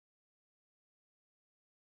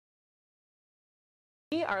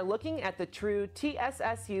We are looking at the true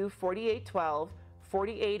TSSU 4812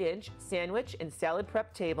 48-inch sandwich and salad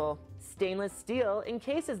prep table. Stainless steel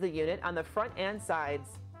encases the unit on the front and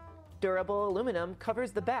sides. Durable aluminum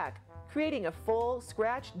covers the back, creating a full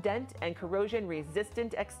scratch, dent, and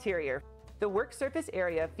corrosion-resistant exterior. The work surface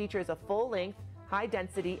area features a full-length,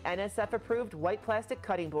 high-density NSF-approved white plastic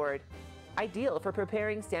cutting board, ideal for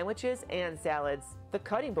preparing sandwiches and salads. The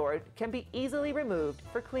cutting board can be easily removed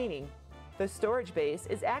for cleaning. The storage base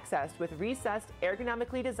is accessed with recessed,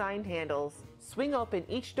 ergonomically designed handles. Swing open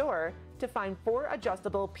each door to find 4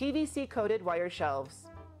 adjustable PVC-coated wire shelves.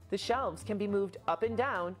 The shelves can be moved up and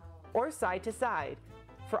down or side to side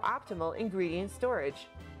for optimal ingredient storage.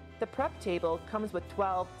 The prep table comes with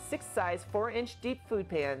 12 6-size 4-inch deep food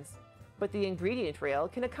pans, but the ingredient rail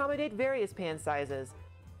can accommodate various pan sizes.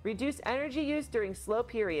 Reduce energy use during slow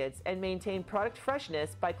periods and maintain product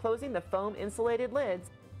freshness by closing the foam insulated lids.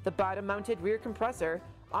 The bottom-mounted rear compressor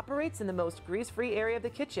operates in the most grease-free area of the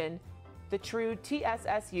kitchen. The true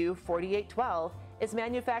TSSU 4812 is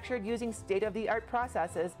manufactured using state-of-the-art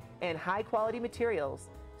processes and high-quality materials,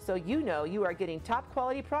 so you know you are getting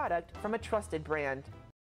top-quality product from a trusted brand.